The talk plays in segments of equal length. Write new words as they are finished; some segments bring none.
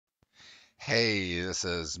Hey, this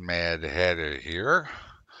is Mad Hatter here.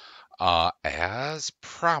 As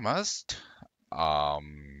promised,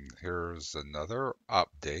 here's another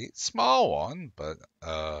update, small one, but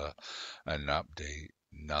an update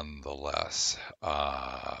nonetheless,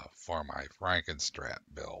 for my Frankenstrat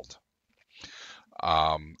build.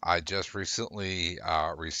 I just recently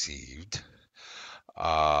received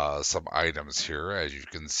some items here, as you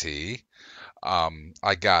can see.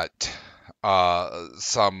 I got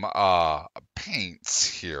some paints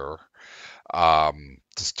here to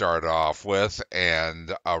start off with,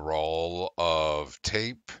 and a roll of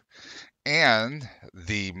tape, and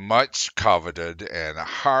the much coveted and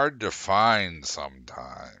hard to find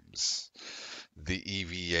sometimes, the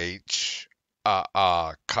EVH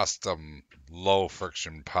custom low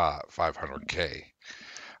friction pot 500K.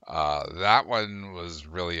 That one was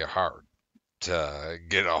really hard to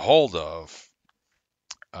get a hold of.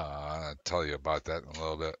 I'll tell you about that in a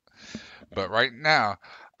little bit. But right now,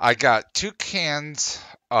 I got 2 cans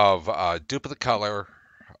of duplicate color,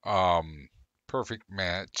 perfect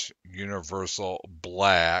match, universal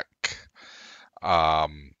black,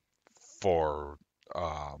 um, for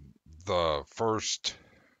the first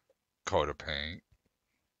coat of paint.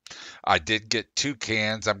 I did get 2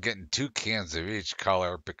 cans. I'm getting 2 cans of each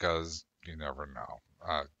color because you never know.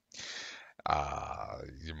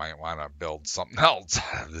 You might want to build something else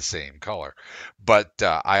of the same color. But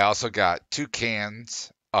I also got 2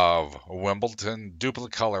 cans of Wimbledon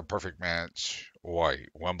duplicate color perfect match white,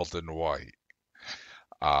 Wimbledon white,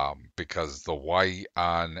 because the white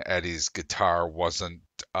on Eddie's guitar wasn't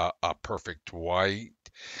a perfect white,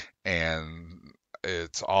 and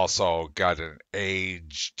it's also got an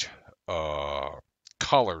aged uh,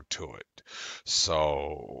 color to it.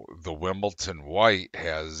 So the Wimbledon white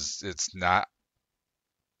it's not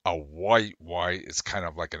a white, it's kind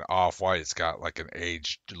of like an off-white. It's got like an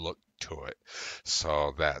aged look to it.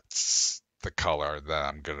 So that's the color that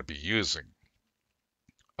I'm going to be using.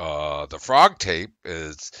 The frog tape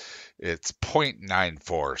it's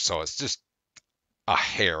 0.94, so it's just a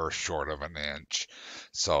hair short of an inch.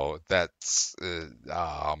 So that's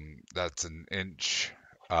an inch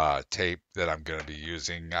tape that I'm going to be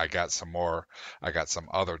using. I got some more. I got some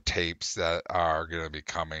other tapes that are going to be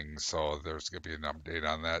coming, so there's going to be an update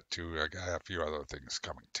on that too. I got a few other things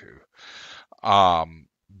coming too. Um,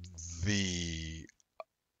 the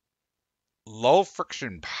low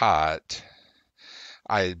friction pot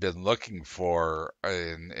I had been looking for,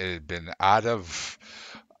 and it had been out of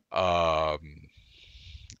um,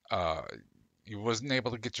 uh, you wasn't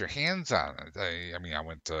able to get your hands on it. I mean, I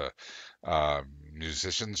went to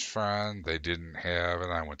Musician's Friend, they didn't have it.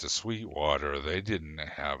 I went to Sweetwater, they didn't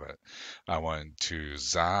have it. I went to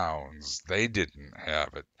Zounds, they didn't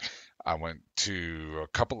have it. I went to a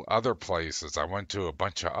couple other places. I went to a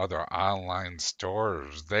bunch of other online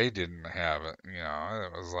stores. They didn't have it.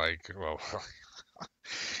 It was like, well,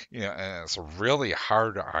 and it's a really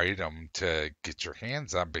hard item to get your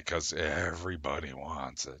hands on because everybody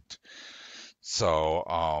wants it. So,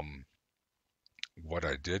 what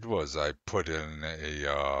I did was I put in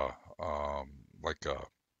like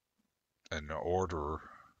an order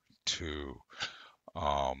to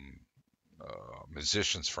um,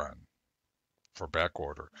 Musician's Friend for back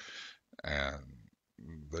order, and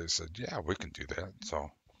they said, "Yeah, we can do that."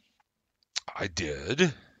 So I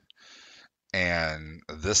did, and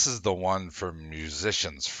this is the one for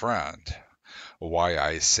Musician's Friend. Why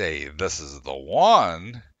I say this is the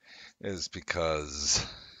one is because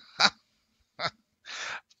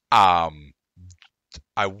um,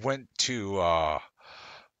 I went to um,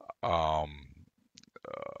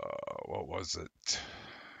 what was it?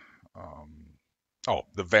 Um, oh,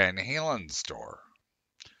 the Van Halen store.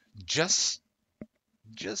 Just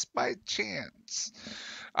just by chance,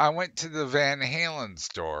 I went to the Van Halen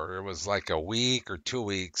store. It was like a week or 2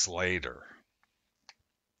 weeks later,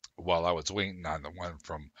 while I was waiting on the one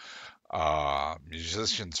from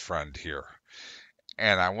Musician's Friend here.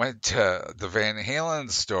 And I went to the Van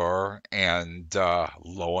Halen store, and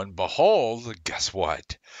lo and behold, guess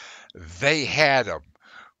what? They had them,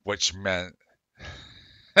 which meant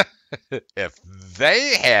if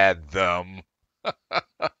they had them,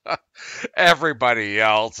 everybody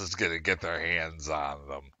else is going to get their hands on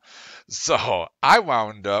them. So I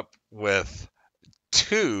wound up with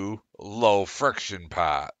 2 low friction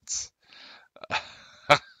pots.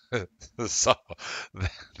 So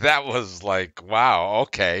that was like, wow,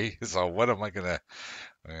 okay. So what am I gonna,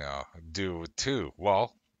 do with two?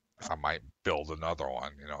 Well, I might build another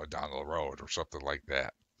one, down the road or something like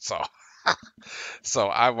that. So so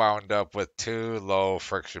I wound up with 2 low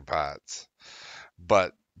friction pots.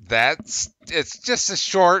 But it's just a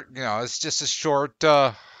short, it's just a short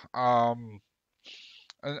an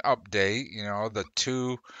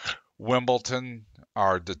update. Wimbledon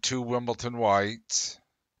the two Wimbledon whites,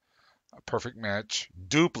 a perfect match,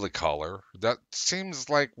 duplicolor. That seems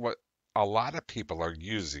like what a lot of people are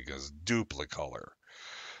using is duplicolor.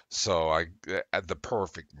 So the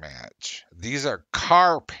perfect match. These are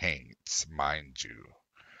car paints, mind you.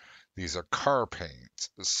 These are car paints.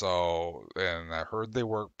 So, and I heard they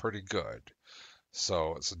work pretty good.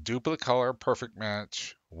 So it's a duplicolor perfect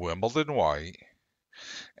match, Wimbledon white,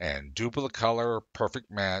 and duplicolor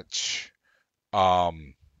perfect match,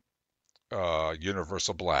 um,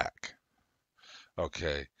 universal black.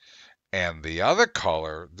 Okay. And the other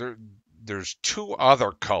color, there's two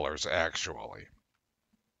other colors actually.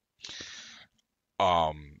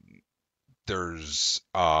 Um, there's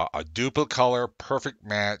a duplicolor perfect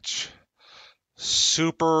match,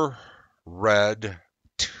 super red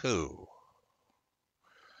 2,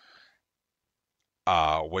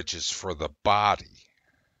 which is for the body.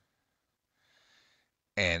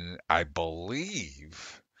 And I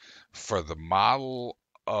believe for the model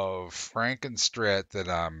of Frankenstrat that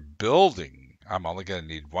I'm building, I'm only going to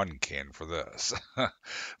need one can for this.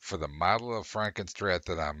 For the model of Frankenstrat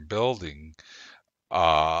that I'm building,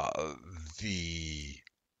 the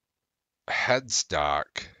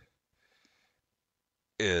headstock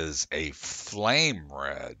is a flame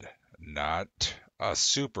red, not a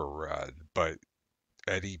super red, but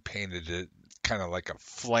Eddie painted it kind of like a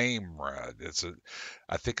flame red.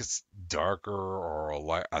 I think it's darker or a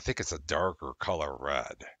light. I think it's a darker color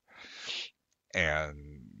red,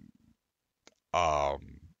 and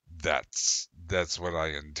um, that's what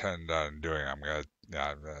I intend on doing. I'm gonna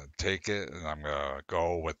take it and I'm gonna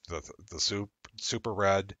go with the super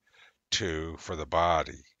red 2 for the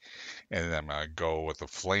body, and then I'm gonna go with the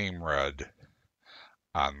flame red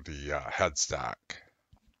on the headstock.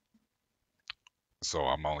 So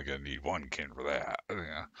I'm only gonna need one can for that. I mean,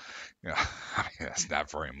 that's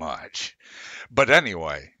not very much. But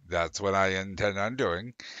anyway, that's what I intend on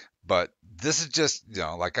doing. But this is just,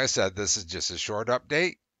 like I said, this is just a short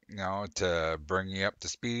update, to bring you up to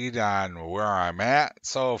speed on where I'm at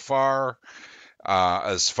so far.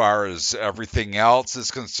 As far as everything else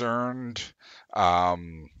is concerned,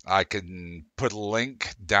 I can put a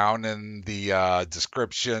link down in the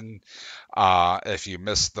description if you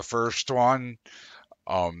missed the first one.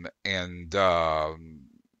 And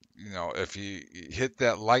if you hit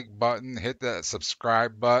that like button, hit that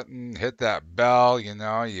subscribe button, hit that bell,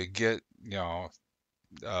 you get,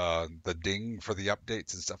 the ding for the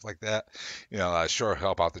updates and stuff like that. That sure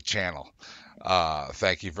help out the channel.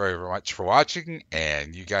 Thank you very much for watching,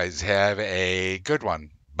 and you guys have a good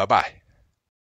one. Bye bye.